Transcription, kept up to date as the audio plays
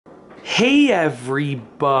Hey everybody,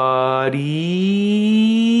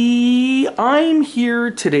 I'm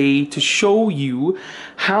here today to show you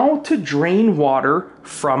how to drain water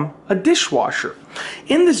from a dishwasher.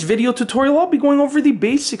 In this video tutorial, I'll be going over the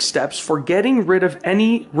basic steps for getting rid of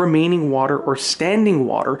any remaining water or standing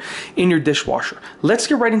water in your dishwasher. Let's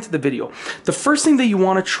get right into the video. The first thing that you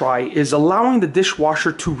want to try is allowing the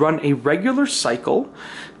dishwasher to run a regular cycle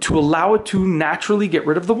to allow it to naturally get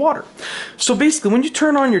rid of the water. So basically, when you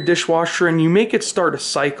turn on your dishwasher and you make it start a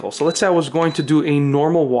cycle, so let's say I was going to do a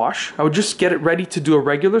normal wash, I would just get it ready to do a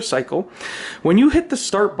regular cycle. When you hit the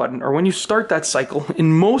start button, or when you start that cycle,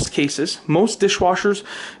 in most cases, most dishwashers,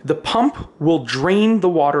 the pump will drain the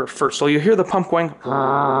water first. So you hear the pump going,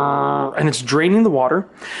 and it's draining the water.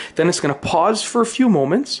 Then it's going to pause for a few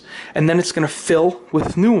moments, and then it's going to fill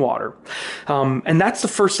with new water. And that's the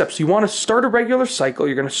first step. So you want to start a regular cycle.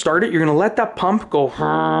 You're going to start it. You're going to let that pump go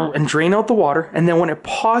and drain out the water. And then when it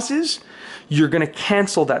pauses, you're going to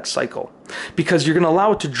cancel that cycle, because you're going to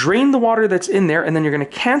allow it to drain the water that's in there, and then you're going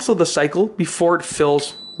to cancel the cycle before it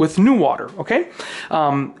fills with new water, okay?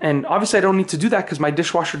 And obviously I don't need to do that because my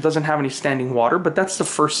dishwasher doesn't have any standing water, but that's the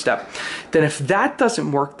first step. Then if that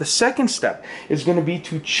doesn't work, the second step is going to be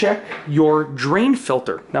to check your drain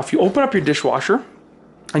filter. Now, if you open up your dishwasher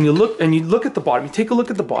and you look at the bottom, you take a look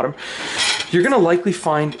at the bottom, you're going to likely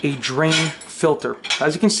find a drain filter.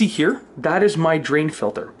 As you can see here, that is my drain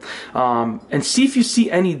filter. And see if you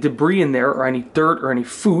see any debris in there, or any dirt or any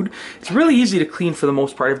food. It's really easy to clean for the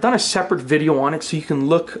most part. I've done a separate video on it, so you can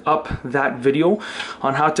look up that video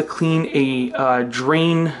on how to clean a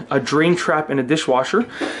drain trap in a dishwasher.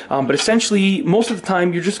 But essentially, most of the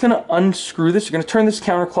time, you're just going to unscrew this. You're going to turn this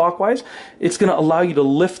counterclockwise. It's going to allow you to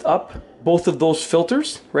lift up both of those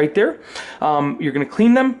filters right there. You're going to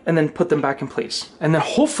clean them and then put them back in place. And then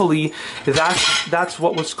hopefully that's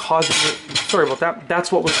what was causing it. Sorry about that.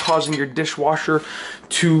 That's what was causing your dishwasher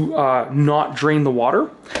to not drain the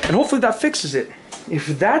water. And hopefully that fixes it.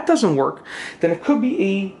 If that doesn't work, then it could be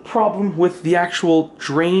a problem with the actual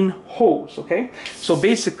drain hose, okay? So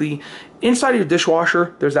basically, inside of your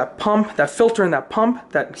dishwasher, there's that pump, that filter in that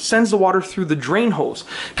pump that sends the water through the drain hose.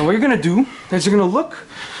 And what you're going to do is you're going to look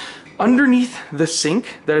underneath the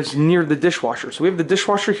sink that is near the dishwasher. So we have the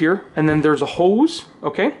dishwasher here, and then there's a hose,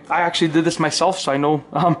 okay? I actually did this myself, so I know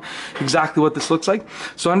exactly what this looks like.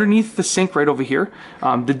 So underneath the sink right over here,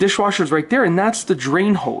 the dishwasher is right there, and that's the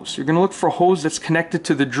drain hose. You're gonna look for a hose that's connected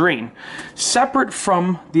to the drain, separate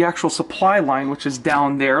from the actual supply line, which is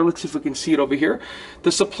down there. Let's see if we can see it over here.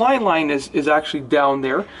 The supply line is actually down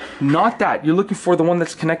there, not that. You're looking for the one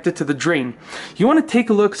that's connected to the drain. You wanna take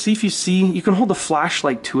a look, see if you see, you can hold a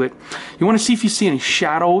flashlight to it. You want to see if you see any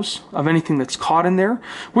shadows of anything that's caught in there,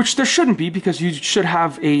 which there shouldn't be, because you should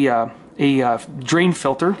have a drain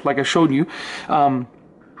filter like I showed you.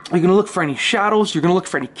 You're going to look for any shadows. You're going to look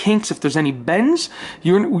for any kinks. If there's any bends,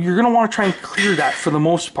 you're going to want to try and clear that for the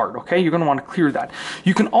most part, okay? You're going to want to clear that.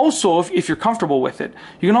 You can also, if you're comfortable with it,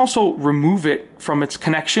 you can also remove it from its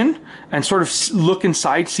connection and sort of look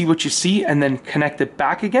inside, see what you see, and then connect it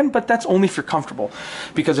back again. But that's only if you're comfortable,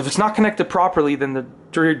 because if it's not connected properly, then the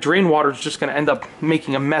drain water is just going to end up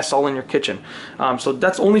making a mess all in your kitchen. So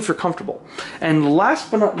that's only if you're comfortable. And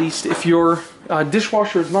last but not least, if your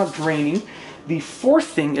dishwasher is not draining, the fourth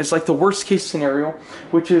thing is like the worst case scenario,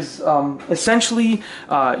 which is essentially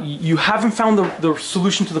you haven't found the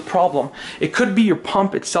solution to the problem. It could be your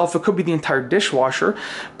pump itself, it could be the entire dishwasher,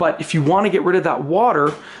 but if you want to get rid of that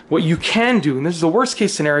water, what you can do, and this is the worst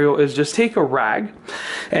case scenario, is just take a rag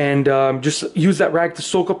and just use that rag to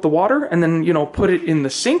soak up the water, and then, you know, put it in the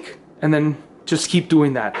sink, and then just keep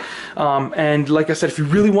doing that. And like I said, if you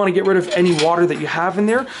really want to get rid of any water that you have in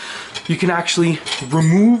there, you can actually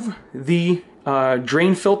remove the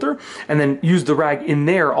drain filter and then use the rag in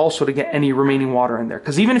there also to get any remaining water in there.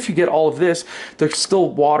 Because even if you get all of this, there's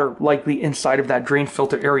still water likely inside of that drain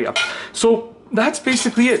filter area. So that's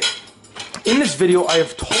basically it. In this video, I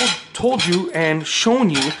have told you and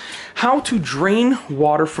shown you how to drain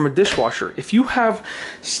water from a dishwasher. If you have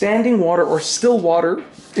standing water or still water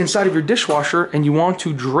inside of your dishwasher and you want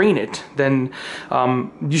to drain it, then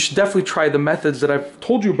you should definitely try the methods that I've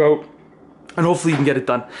told you about, and hopefully you can get it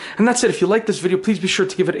done. And that's it. If you like this video, please be sure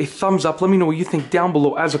to give it a thumbs up. Let me know what you think down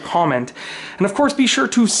below as a comment. And of course, be sure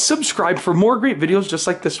to subscribe for more great videos just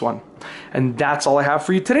like this one. And that's all I have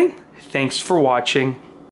for you today. Thanks for watching.